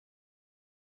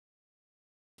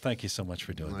Thank you so much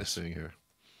for doing Nice this. being here.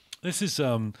 This is,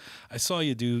 I saw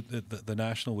you do the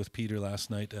National with Peter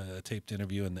last night, a taped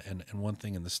interview, and one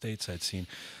thing in the States I'd seen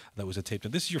that was a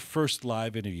taped. This is your first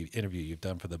live interview you've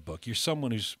done for the book. You're someone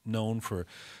who's known for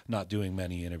not doing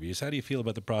many interviews. How do you feel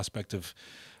about the prospect of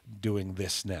doing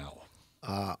this now?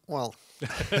 Well,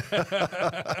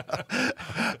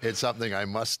 it's something I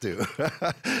must do.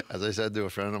 As I said to a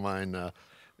friend of mine,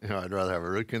 I'd rather have a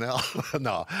root canal.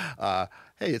 No,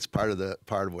 hey, it's part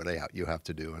of what you have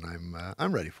to do, and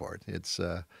I'm ready for it. It's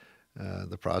the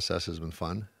process has been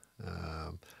fun.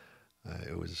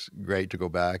 It was great to go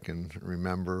back and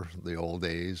remember the old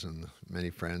days and many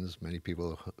friends, many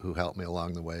people who helped me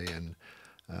along the way, and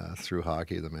through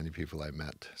hockey, the many people I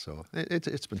met. So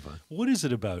it's been fun. What is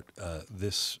it about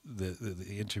the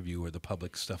interview or the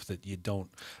public stuff that you don't?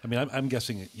 I mean, I'm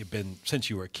guessing you've been since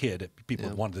you were a kid. People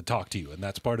have wanted to talk to you, and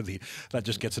that's part of that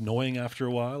just gets annoying after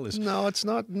a while. No, it's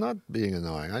not being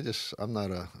annoying. I'm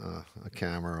not a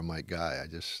camera or mic guy.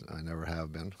 I never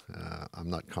have been. I'm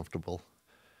not comfortable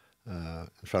in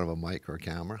front of a mic or a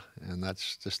camera, and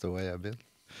that's just the way I've been.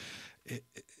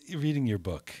 Reading your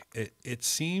book, it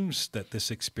seems that this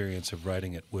experience of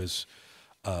writing it was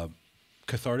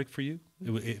cathartic for you.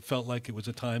 It felt like it was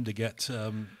a time to get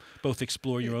both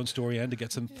explore your own story and to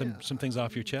get some things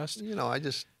off your chest.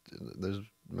 There's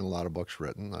been a lot of books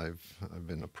written. I've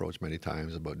been approached many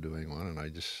times about doing one, and I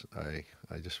just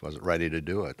wasn't ready to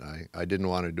do it. I didn't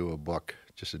want to do a book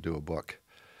just to do a book.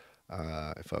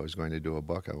 If I was going to do a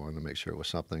book, I wanted to make sure it was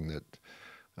something that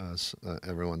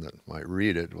everyone that might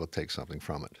read it will take something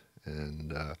from it.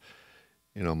 And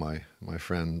my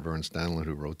friend Vern Stanley,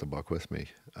 who wrote the book with me,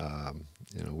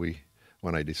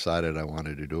 when I decided I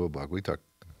wanted to do a book, we took,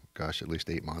 at least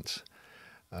 8 months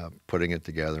putting it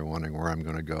together, wondering where I'm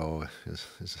going to go.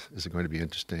 Is it going to be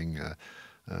interesting?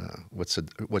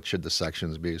 What should the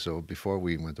sections be? So before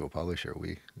we went to a publisher,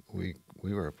 we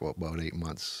were for about 8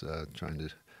 months trying to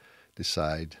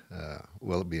decide,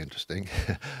 will it be interesting?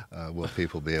 Will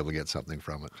people be able to get something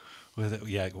from it?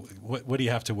 What do you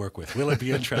have to work with? Will it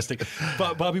be interesting?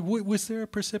 Bobby, was there a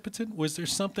precipitant? Was there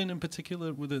something in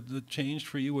particular that changed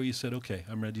for you where you said, okay,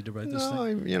 I'm ready to write this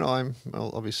thing?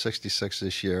 I'll be 66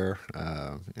 this year.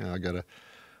 I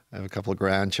have a couple of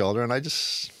grandchildren. I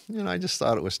just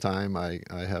thought it was time. I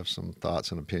have some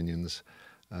thoughts and opinions.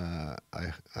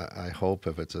 I hope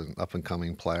if it's an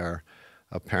up-and-coming player,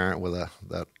 a parent with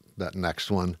that next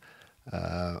one,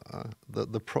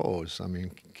 the pros. I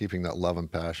mean, keeping that love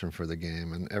and passion for the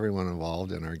game, and everyone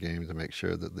involved in our game to make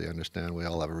sure that they understand we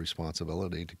all have a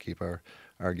responsibility to keep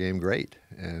our game great.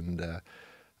 And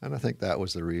I think that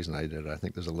was the reason I did it. I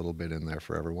think there's a little bit in there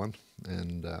for everyone,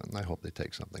 and I hope they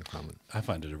take something from it. I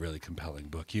find it a really compelling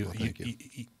book. Thank you.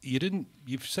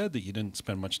 You've said that you didn't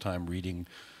spend much time reading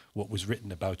what was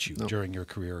written about you during your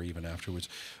career or even afterwards.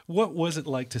 What was it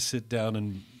like to sit down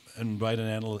and write an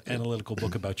analytical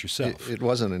book about yourself? It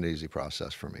wasn't an easy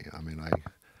process for me. I mean,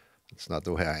 it's not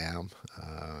the way I am,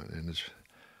 and it's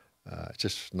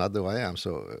just not the way I am.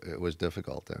 So it was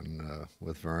difficult. And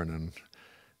with Vern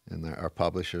and our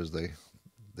publishers, they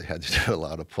had to do a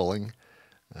lot of pulling.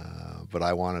 But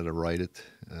I wanted to write it,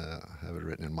 have it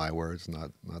written in my words,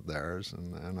 not theirs.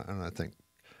 And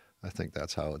I think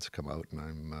that's how it's come out.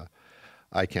 And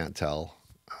I can't tell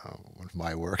with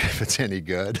my work if it's any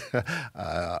good.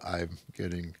 I'm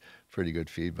getting pretty good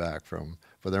feedback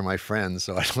but they're my friends,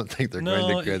 so I don't think they're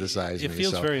going to criticize me. It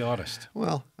feels very honest.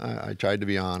 Well, I tried to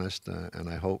be honest, and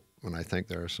I hope, and I think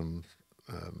there are some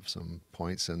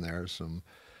points in there, some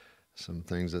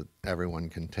things that everyone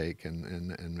can take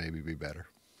and maybe be better.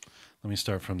 Let me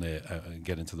start from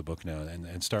get into the book now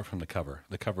and start from the cover.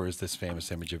 The cover is this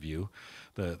famous image of you,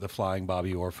 the flying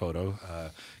Bobby Orr photo,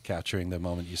 capturing the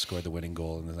moment you scored the winning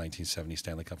goal in the 1970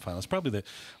 Stanley Cup Final. It's probably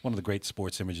one of the great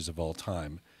sports images of all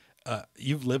time.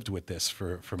 You've lived with this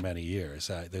for many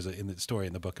years. There's in the story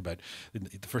in the book about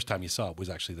the first time you saw it was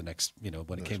actually the next,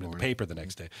 when it came to the paper the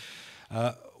next day.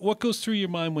 What goes through your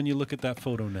mind when you look at that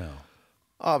photo now?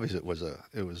 Obviously, it was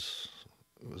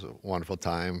a wonderful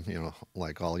time.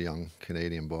 Like all young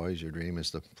Canadian boys, your dream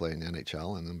is to play in the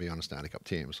NHL and then be on a Stanley Cup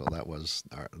team. So that was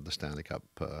the Stanley Cup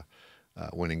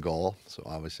winning goal. So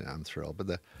obviously, I'm thrilled.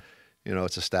 But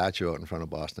it's a statue out in front of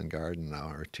Boston Garden now,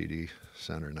 or TD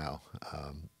Center now,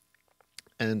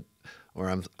 and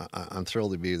I'm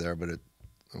thrilled to be there. But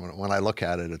when I look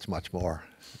at it, it's much more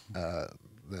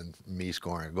than me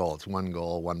scoring a goal. It's one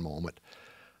goal, one moment.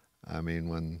 I mean,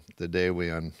 when the day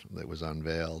it was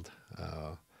unveiled,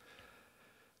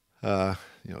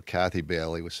 Kathy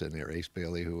Bailey was sitting there, Ace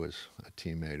Bailey, who was a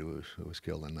teammate who was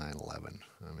killed in 9/11.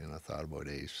 I mean, I thought about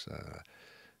Ace.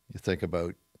 You think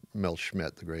about Milt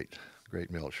Schmidt, the great great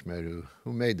Milt Schmidt,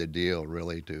 who made the deal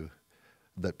really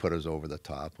that put us over the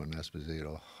top when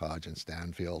Esposito, Hodge, and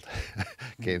Stanfield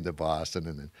came to Boston,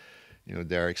 and then, you know,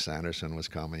 Derek Sanderson was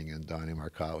coming, and Donnie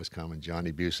Marcotte was coming,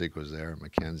 Johnny Busick was there,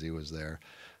 McKenzie was there,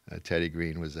 Teddy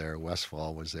Green was there,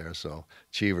 Westfall was there, so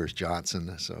Cheevers,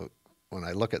 Johnson. So when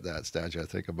I look at that statue, I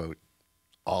think about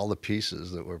all the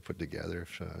pieces that were put together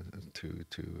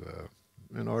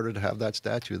in order to have that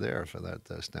statue there for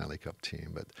that Stanley Cup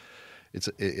team. But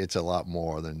it's a lot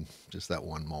more than just that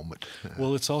one moment.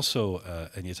 Well, it's also,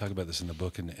 and you talk about this in the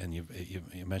book, and you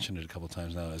mentioned it a couple of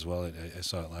times now as well. I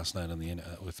saw it last night on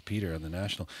with Peter on the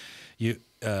National.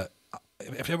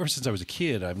 Ever since I was a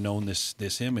kid, I've known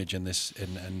this image and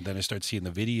then I started seeing the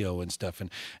video and stuff,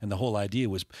 and the whole idea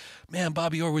was, man,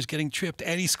 Bobby Orr was getting tripped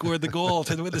and he scored the goal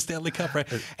to win the Stanley Cup, right?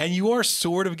 And you are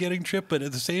sort of getting tripped, but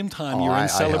at the same time you're in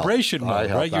celebration mode,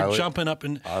 right? You're jumping up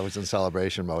and I was in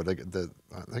celebration mode. I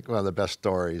think one of the best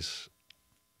stories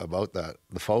about the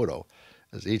photo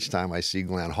is each time I see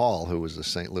Glenn Hall, who was the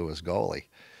St. Louis goalie,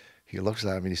 he looks at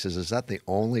me and he says, "Is that the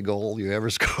only goal you ever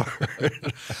scored?"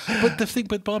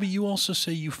 But Bobby, you also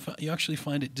say you actually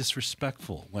find it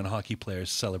disrespectful when hockey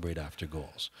players celebrate after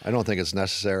goals. I don't think it's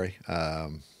necessary.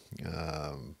 You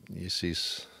see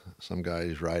some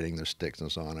guys riding their sticks and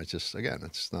so on. It's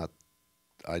not.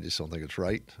 I just don't think it's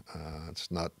right. It's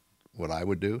not what I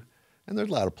would do, and there's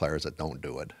a lot of players that don't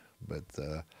do it. But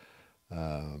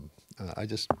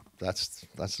that's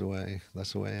the way I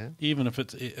am. Even if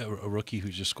it's a rookie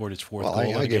who's just scored his fourth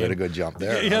goal. I gave it a good jump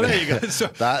there. Yeah, there you go. So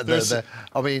I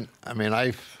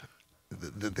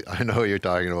know you're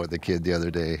talking about the kid the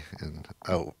other day and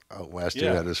out west who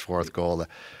had his fourth goal.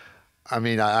 I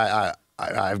mean,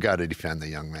 I've got to defend the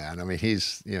young man. I mean,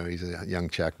 he's a young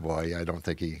Czech boy. I don't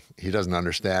think he doesn't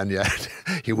understand yet.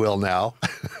 He will now,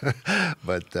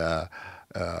 but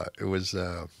it was.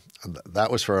 That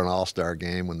was for an all-star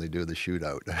game when they do the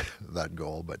shootout, that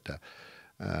goal. But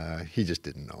he just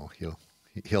didn't know.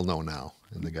 He'll know now,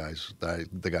 and the guys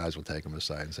will take him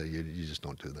aside and say, "You just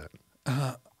don't do that."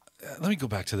 Let me go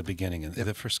back to the beginning. And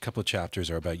the first couple of chapters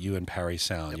are about you in Parry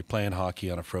Sound. Yep. You're playing hockey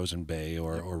on a frozen bay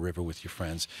or river with your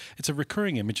friends. It's a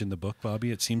recurring image in the book, Bobby.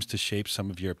 It seems to shape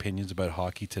some of your opinions about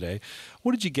hockey today.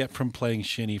 What did you get from playing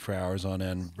shinny for hours on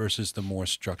end versus the more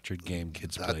structured game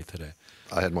kids play today?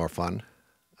 I had more fun.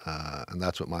 And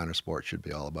that's what minor sports should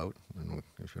be all about. And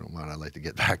if you don't mind, I'd like to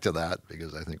get back to that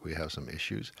because I think we have some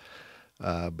issues.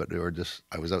 But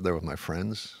I was out there with my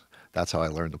friends. That's how I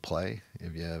learned to play.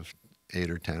 If you have 8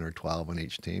 or 10 or 12 on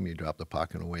each team, you drop the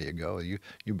puck and away you go. You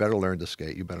better learn to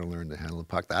skate. You better learn to handle the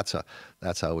puck. That's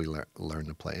how we learned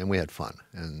to play. And we had fun.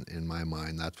 And in my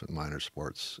mind, that's what minor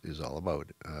sports is all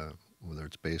about. Whether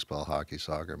it's baseball, hockey,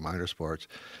 soccer, minor sports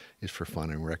is for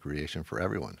fun and recreation for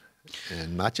everyone.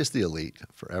 And not just the elite,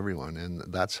 for everyone. And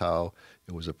that's how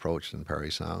it was approached in Parry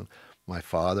Sound.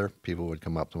 People would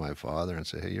come up to my father and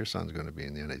say, "Hey, your son's going to be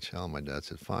in the NHL." My dad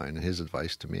said, "Fine." And his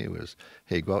advice to me was,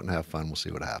 "Hey, go out and have fun. We'll see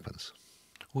what happens."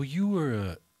 Well, you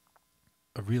were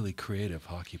a really creative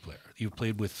hockey player. You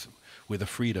played with a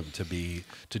freedom to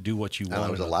do what you wanted. And I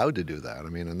was allowed to do that. I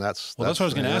mean, and that's what I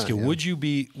was going to ask you. Yeah.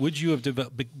 Would you have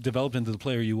developed into the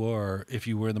player you are if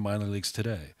you were in the minor leagues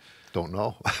today? Don't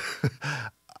know.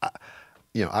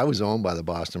 I was owned by the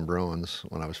Boston Bruins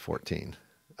when I was 14.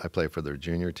 I played for their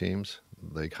junior teams.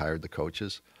 They hired the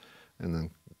coaches. And then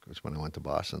when I went to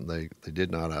Boston, they did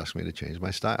not ask me to change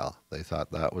my style. They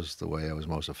thought that was the way I was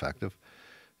most effective.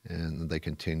 And they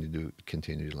continue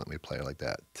to let me play like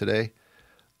that. Today,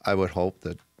 I would hope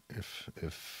that if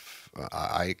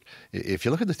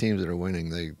you look at the teams that are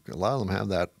winning, a lot of them have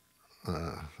that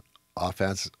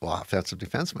offensive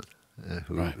defenseman.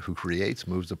 Who creates,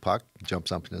 moves the puck,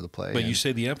 jumps up into the play. But you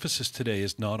say the emphasis today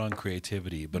is not on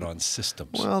creativity, but on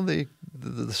systems. Well, the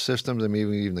systems, I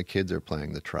mean, even the kids are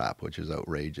playing the trap, which is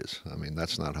outrageous. I mean,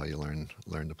 that's not how you learn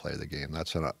to play the game.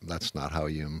 That's not how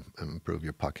you improve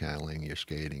your puck handling, your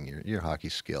skating, your hockey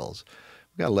skills.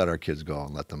 We've got to let our kids go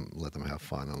and let them have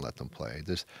fun and let them play.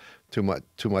 There's too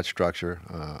much structure.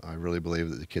 I really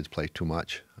believe that the kids play too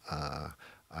much.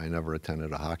 I never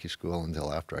attended a hockey school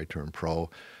until after I turned pro.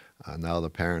 Now the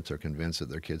parents are convinced that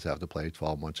their kids have to play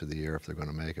 12 months of the year if they're going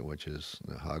to make it, which is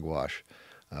hogwash.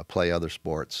 Play other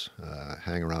sports,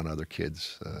 hang around other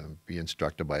kids, be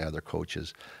instructed by other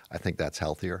coaches. I think that's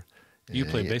healthier. You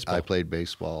played baseball. I played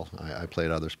baseball. I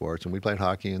played other sports, and we played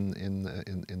hockey in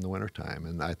the wintertime.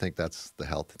 And I think that's the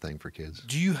healthy thing for kids.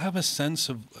 Do you have a sense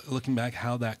of, looking back,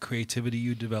 how that creativity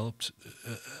you developed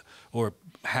or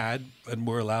had and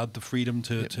were allowed the freedom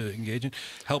to engage in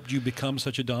helped you become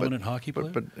such a dominant hockey player?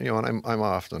 But you know, and I'm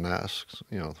often asked,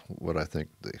 you know, what I think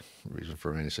the reason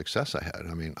for any success I had.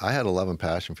 I mean, I had a love and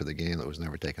passion for the game that was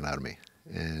never taken out of me.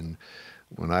 And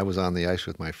when I was on the ice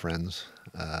with my friends,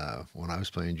 when I was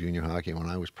playing junior hockey, when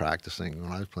I was practicing,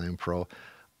 when I was playing pro,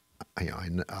 you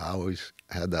know, I always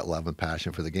had that love and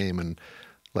passion for the game. And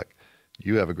look,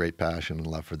 you have a great passion and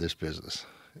love for this business.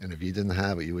 And if you didn't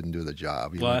have it, you wouldn't do the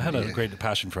job. Well, I had a great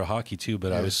passion for hockey too,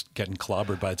 but I was getting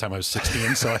clobbered by the time I was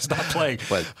 16, so I stopped playing.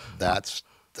 But that's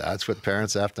what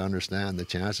parents have to understand. The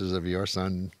chances of your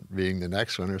son being the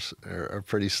next one are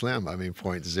pretty slim. I mean,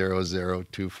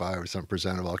 0.0025 or some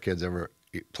percent of all kids ever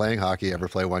playing hockey ever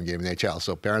play one game in the NHL.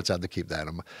 So parents have to keep that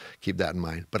in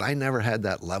mind. But I never had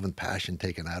that love and passion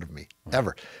taken out of me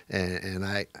ever.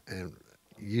 And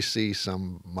you see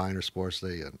some minor sports,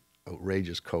 an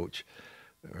outrageous coach,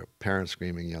 or parents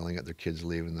screaming, yelling at their kids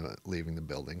leaving the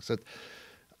building. So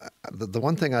the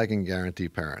one thing I can guarantee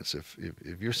parents, if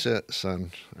your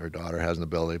son or daughter has an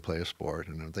ability to play a sport,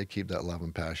 and if they keep that love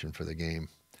and passion for the game,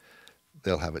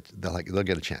 they'll have it. They'll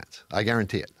get a chance. I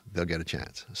guarantee it. They'll get a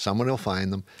chance. Someone will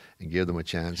find them and give them a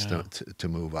chance to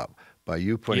move up.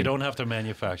 You don't have to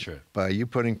manufacture it. By you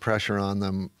putting pressure on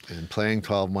them and playing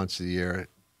 12 months a year,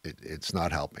 it's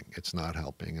not helping. It's not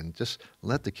helping. And just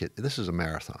let the kid. This is a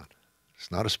marathon.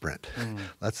 It's not a sprint.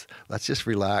 Let's just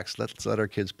relax. Let's let our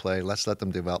kids play. Let's let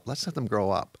them develop. Let's let them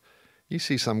grow up. You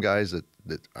see some guys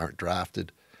that aren't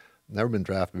drafted, never been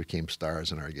drafted, became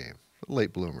stars in our game.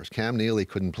 Late bloomers. Cam Neely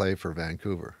couldn't play for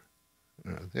Vancouver.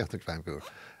 I think Vancouver.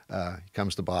 He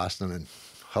comes to Boston and,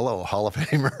 hello, Hall of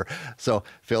Famer. So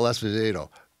Phil Esposito,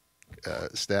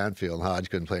 Stanfield, and Hodge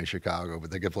couldn't play in Chicago,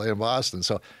 but they could play in Boston.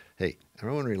 So, hey,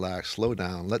 everyone relax, slow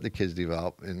down, let the kids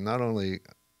develop. And not only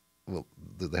will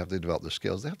they have to develop their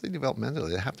skills, they have to develop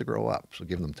mentally. They have to grow up, so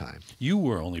give them time. You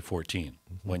were only 14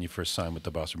 when you first signed with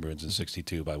the Boston Bruins in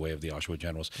 '62 by way of the Oshawa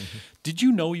Generals. Did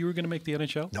you know you were going to make the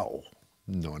NHL? No,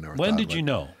 I never. When did you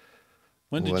know?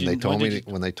 When they told me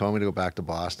to go back to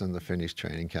Boston to finish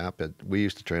training camp, we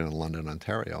used to train in London,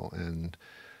 Ontario, and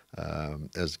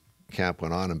as camp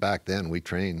went on, and back then we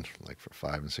trained like for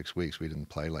 5 and 6 weeks. We didn't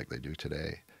play like they do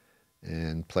today,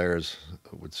 and players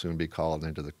would soon be called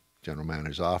into the general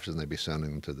manager's office, and they'd be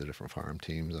sending them to the different farm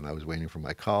teams. And I was waiting for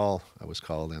my call. I was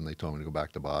called in. They told me to go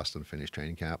back to Boston, finish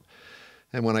training camp.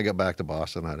 And when I got back to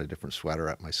Boston, I had a different sweater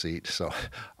at my seat, so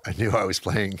I knew I was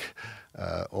playing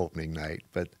opening night.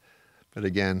 But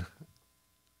again,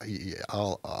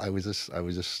 I was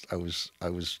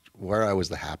where I was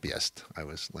the happiest. I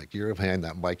was like, you're behind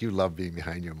that mic. You love being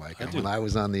behind your mic. And when I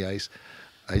was on the ice,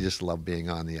 I just loved being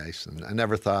on the ice, and I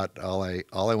never thought all I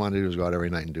wanted to do was go out every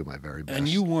night and do my very best. And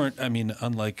you weren't, I mean,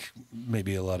 unlike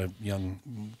maybe a lot of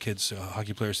young kids,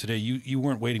 hockey players today, you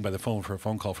weren't waiting by the phone for a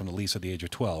phone call from the Leafs at the age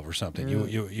of 12 or something.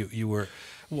 You were.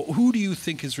 Who do you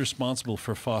think is responsible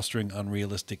for fostering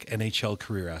unrealistic NHL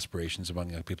career aspirations among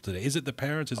young people today? Is it the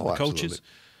parents? Is it the coaches? Absolutely.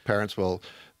 Parents. Well,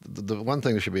 the one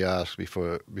thing that should be asked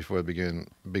before the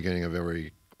beginning of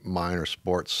every minor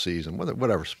sports season,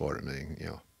 whatever sport it may,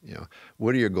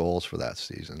 what are your goals for that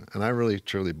season? And I really,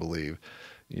 truly believe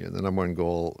the number one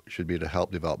goal should be to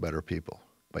help develop better people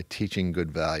by teaching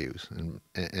good values.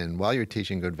 And while you're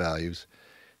teaching good values,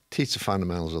 teach the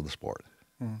fundamentals of the sport.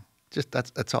 Just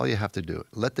that's all you have to do.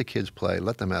 Let the kids play.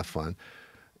 Let them have fun.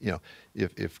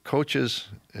 If coaches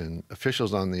and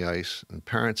officials on the ice and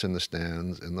parents in the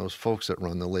stands and those folks that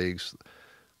run the leagues,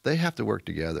 they have to work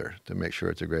together to make sure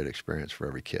it's a great experience for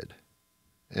every kid.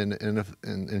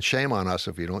 And shame on us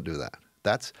if you don't do that.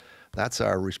 That's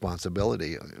our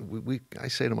responsibility. I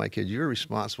say to my kids, you're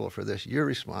responsible for this, you're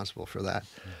responsible for that.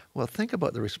 Well, think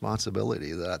about the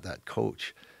responsibility that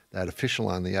coach, that official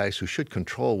on the ice who should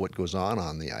control what goes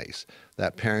on the ice.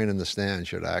 That parent in the stand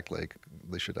should act like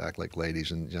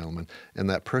ladies and gentlemen. And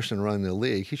that person running the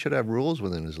league, he should have rules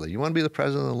within his league. You want to be the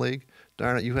president of the league?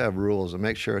 Darn it, you have rules and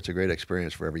make sure it's a great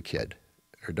experience for every kid.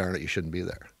 Or darn it, you shouldn't be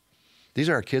there. These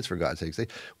are our kids, for God's sakes.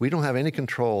 We don't have any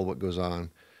control what goes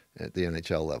on at the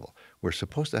NHL level. We're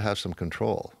supposed to have some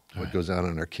control what goes on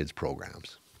in our kids'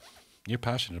 programs. You're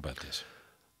passionate about this.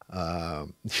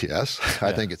 Yes, yeah.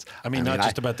 I think it's. Not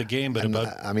just about the game, but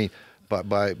about. But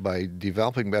by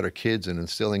developing better kids and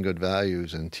instilling good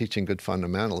values and teaching good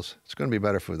fundamentals, it's going to be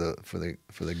better for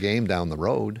the game down the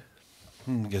road.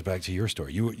 Get back to your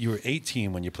story. You were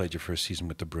 18 when you played your first season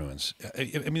with the Bruins.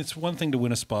 It's one thing to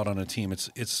win a spot on a team.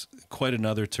 It's quite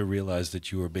another to realize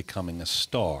that you were becoming a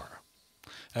star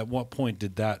At what point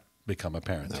did that become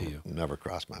apparent to you? Never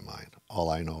crossed my mind. All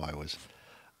I know, I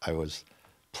was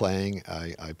playing.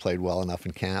 I played well enough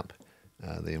in camp.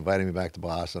 They invited me back to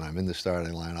Boston. I'm in the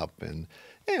starting lineup, and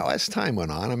as time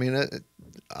went on, I mean,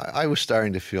 I was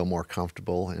starting to feel more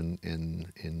comfortable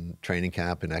in training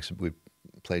camp, and we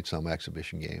played some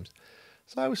exhibition games.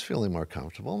 So I was feeling more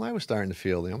comfortable, and I was starting to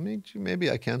feel, maybe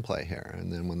I can play here.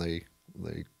 And then when they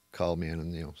called me in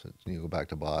and said, you go back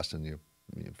to Boston, you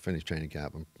finish training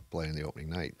camp and play in the opening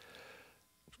night.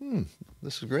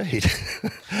 This is great.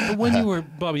 But when you were,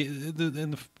 Bobby, in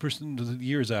the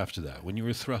years after that, when you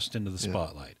were thrust into the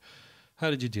spotlight, how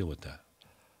did you deal with that?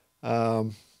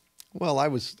 Well, I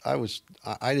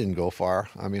didn't go far.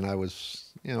 I mean, I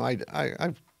was,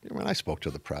 I spoke to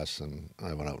the press and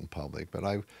I went out in public, but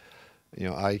I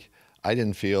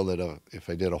didn't feel that if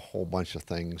I did a whole bunch of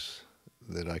things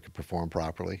that I could perform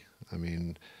properly. I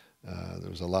mean, there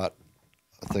was a lot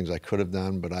of things I could have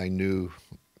done, but I knew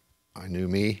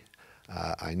me.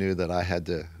 I knew that I had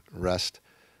to rest.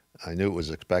 I knew it was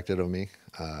expected of me.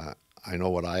 I know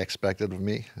what I expected of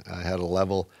me. I had a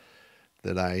level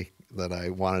that I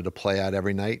wanted to play at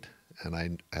every night, and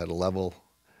I had a level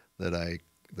that I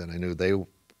knew they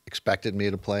expected me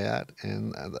to play at,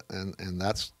 and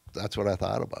that's what I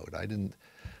thought about. I didn't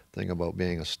think about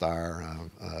being a star.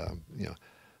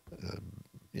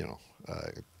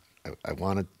 I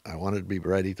wanted to be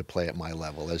ready to play at my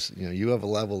level. As you have a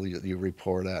level you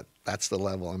report at. That's the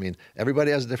level. I mean,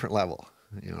 everybody has a different level.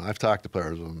 I've talked to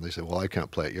players and they say, "Well, I can't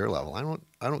play at your level." I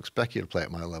don't expect you to play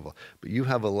at my level, but you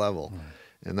have a level,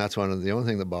 and that's the only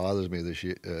thing that bothers me this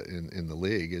year in the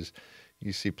league is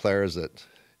you see players that.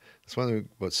 That's one thing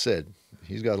about Sid.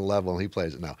 He's got a level and he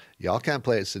plays it. Now, y'all can't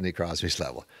play at Sidney Crosby's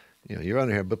level. You're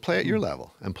under here, but play at your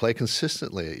level and play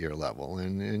consistently at your level.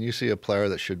 And you see a player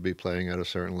that should be playing at a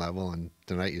certain level, and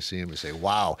tonight you see him, you say,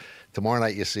 wow. Tomorrow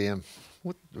night you see him,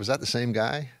 what, was that the same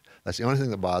guy? That's the only thing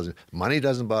that bothers me. Money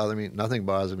doesn't bother me. Nothing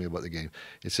bothers me about the game.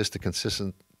 It's just the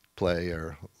consistent play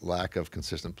or lack of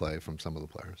consistent play from some of the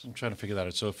players. I'm trying to figure that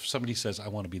out. So if somebody says, I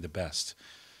want to be the best,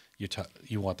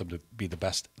 you want them to be the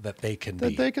best that they can be.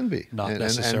 That they can be. Not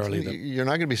necessarily. You're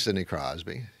not going to be Sidney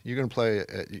Crosby. You're going to play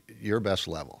at your best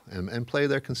level and play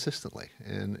there consistently.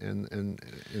 And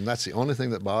that's the only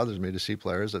thing that bothers me, to see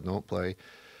players that don't play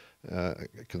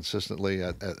consistently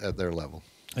at their level.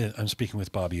 I'm speaking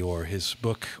with Bobby Orr. His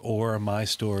book, Orr, My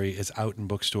Story, is out in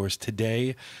bookstores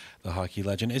today. The hockey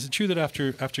legend. Is it true that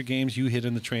after games you hid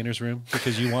in the trainer's room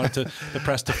because you wanted the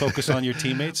press to focus on your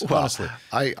teammates? Well, honestly,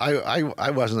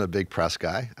 I wasn't a big press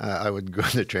guy. I would go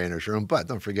in the trainer's room, but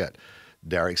don't forget,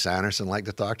 Derek Sanderson liked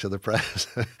to talk to the press.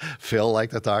 Phil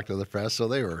liked to talk to the press, so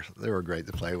they were great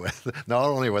to play with. Not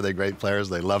only were they great players,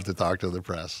 they loved to talk to the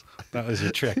press. That was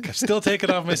your trick. I'm still taking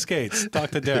off my skates.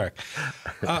 Talk to Derek.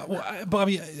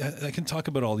 Bobby, I can talk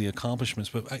about all the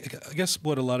accomplishments, but I guess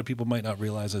what a lot of people might not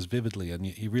realize as vividly, and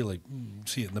you really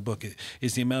see it in the book,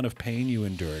 is the amount of pain you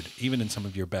endured, even in some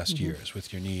of your best years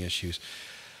with your knee issues.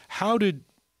 How did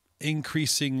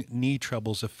increasing knee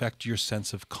troubles affect your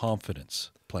sense of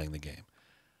confidence playing the game?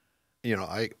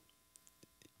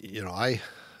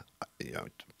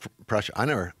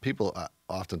 Pressure. People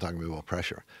often talk to me about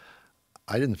pressure.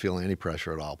 I didn't feel any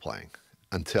pressure at all playing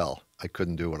until I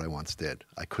couldn't do what I once did.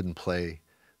 I couldn't play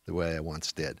the way I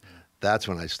once did. That's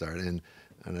when I started. And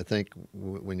I think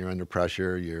when you're under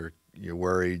pressure, you're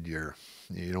worried. You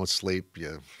don't sleep.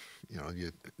 You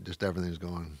just everything's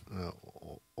going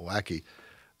wacky.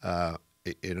 And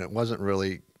it wasn't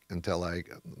really until I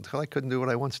couldn't do what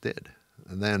I once did.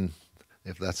 And then,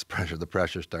 if that's pressure, the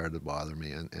pressure started to bother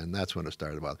me, and that's when it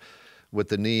started to bother. With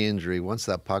the knee injury, once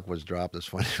that puck was dropped, it's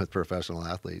funny with professional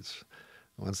athletes.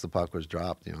 Once the puck was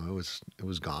dropped, it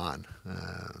was gone.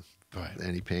 Right.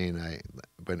 Any pain I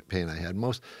had,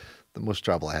 the most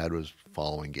trouble I had was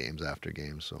following games after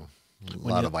games. So a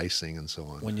lot of icing and so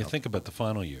on. When you think about the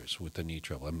final years with the knee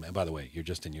trouble, and by the way, you're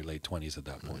just in your late 20s at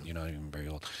that point. You're not even very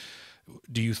old.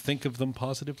 Do you think of them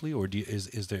positively, or is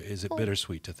it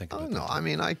bittersweet to think about them? No, I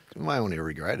mean, my only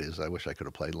regret is I wish I could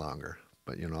have played longer.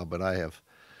 But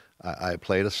I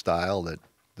played a style that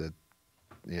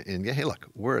and hey, look,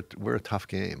 we're a tough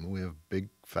game. We have big,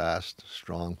 fast,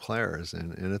 strong players,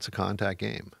 and it's a contact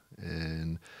game.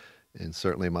 And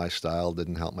certainly my style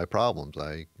didn't help my problems.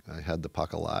 I had the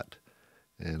puck a lot,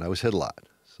 and I was hit a lot.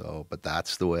 So, but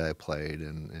that's the way I played,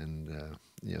 and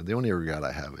the only regret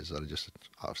I have is that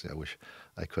I wish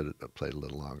I could have played a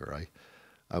little longer.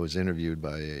 I was interviewed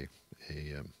by a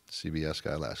CBS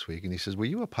guy last week, and he says, "Were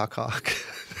you a puck hawk?"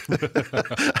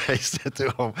 I said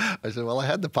to him, "Well, I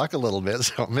had the puck a little bit,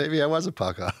 so maybe I was a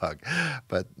puck hawk."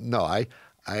 But no, I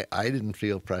didn't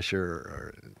feel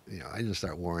pressure I didn't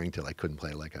start worrying till I couldn't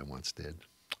play like I once did.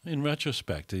 In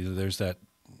retrospect, there's that,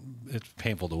 it's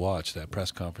painful to watch, that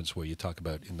press conference where you talk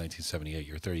about in 1978,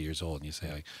 you're 30 years old and you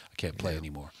say, I can't play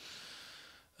anymore.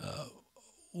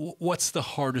 What's the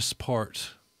hardest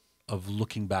part of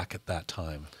looking back at that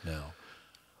time now?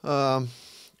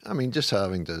 I mean, just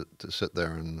having to sit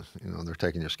there and, they're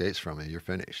taking your skates from you. You're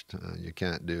finished. You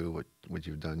can't do what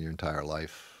you've done your entire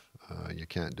life. You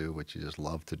can't do what you just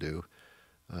love to do.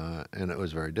 And it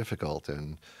was very difficult.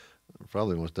 And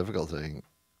probably the most difficult thing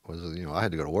was, I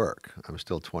had to go to work. I was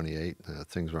still 28.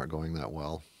 Things weren't going that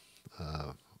well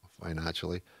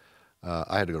financially.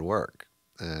 I had to go to work.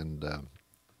 And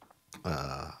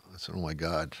I said, oh, my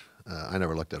God, I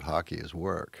never looked at hockey as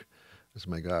work. I said,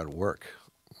 my God, work.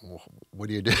 What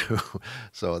do you do?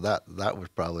 So that was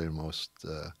probably the most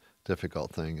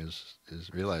difficult thing is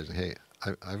realizing, hey,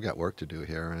 I've got work to do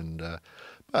here. And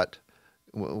but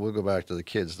we'll go back to the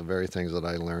kids. The very things that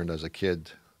I learned as a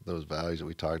kid, those values that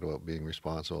we talked about, being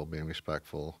responsible, being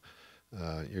respectful.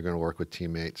 You're going to work with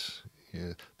teammates.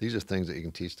 These are things that you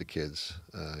can teach the kids.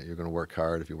 You're going to work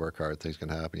hard. If you work hard, things can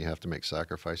happen. You have to make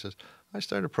sacrifices. I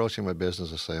started approaching my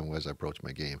business the same way as I approach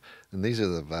my game. And these are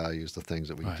the values, the things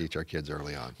that we can teach our kids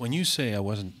early on. When you say I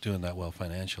wasn't doing that well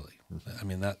financially, I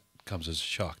mean, that comes as a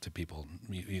shock to people.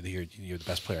 You're the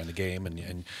best player in the game,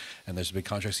 and there's a big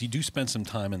contract. You do spend some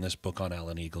time in this book on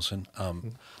Alan Eagleson.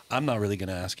 I'm not really going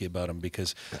to ask you about him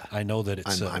because I know that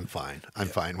it's. I'm fine. I'm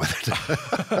fine with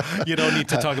it. You don't need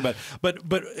to talk about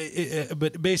it.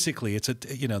 But basically, it's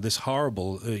this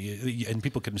horrible, and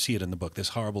people can see it in the book. This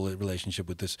horrible relationship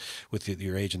with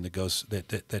your agent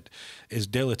that is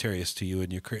deleterious to you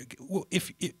and your career.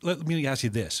 Let me ask you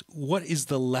this: what is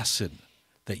the lesson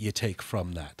that you take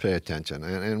from that? Pay attention,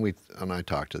 and I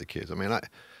talked to the kids. I mean, I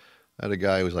had a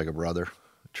guy who was like a brother.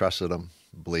 Trusted him,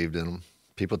 believed in him.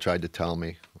 People tried to tell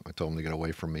me. I told him to get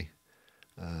away from me.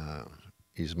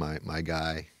 He's my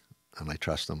guy, and I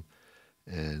trust him.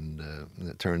 And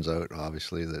it turns out,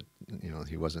 obviously, that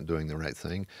he wasn't doing the right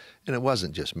thing, and it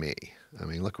wasn't just me. I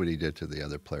mean, look what he did to the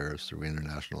other players through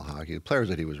international hockey, the players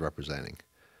that he was representing.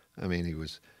 I mean, he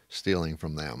was stealing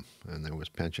from them, and there was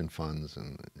pension funds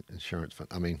and insurance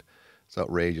funds. I mean, it's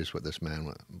outrageous what this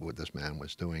man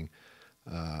was doing.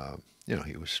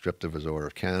 He was stripped of his Order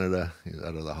of Canada. He's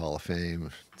out of the Hall of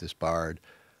Fame, disbarred.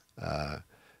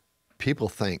 People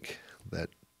think that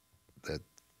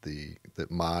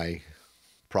my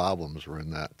problems were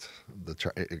in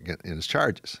his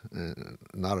charges.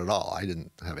 Not at all. I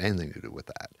didn't have anything to do with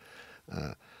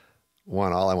that.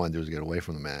 One, all I wanted to do was get away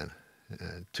from the man.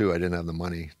 Two, I didn't have the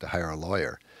money to hire a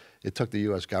lawyer. It took the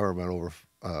U.S. government over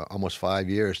almost 5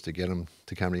 years to get him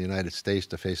to come to the United States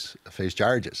to face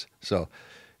charges. So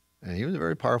he was a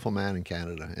very powerful man in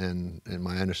Canada, and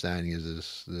my understanding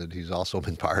is that he's also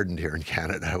been pardoned here in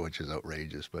Canada, which is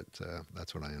outrageous, but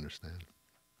that's what I understand.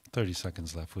 30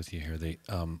 seconds left with you here.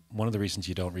 One of the reasons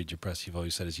you don't read your press, you've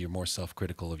always said, is you're more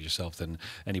self-critical of yourself than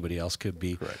anybody else could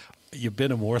be. Correct. You've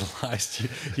been immortalized.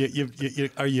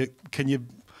 Can you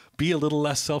be a little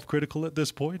less self-critical at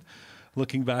this point,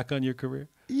 looking back on your career?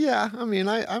 Yeah, I mean,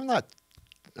 I'm not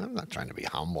trying to be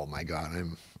humble. My God,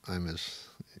 I'm as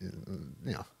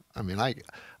I mean, I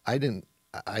didn't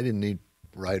need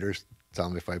writers to tell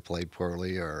me if I played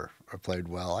poorly or played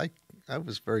well. I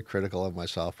was very critical of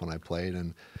myself when I played,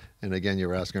 and again, you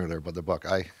were asking earlier about the book.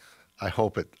 I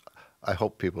hope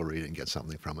people read it and get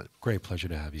something from it. Great pleasure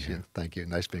to have you here. Thank you.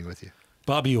 Nice being with you.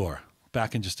 Bobby Orr,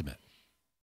 back in just a minute.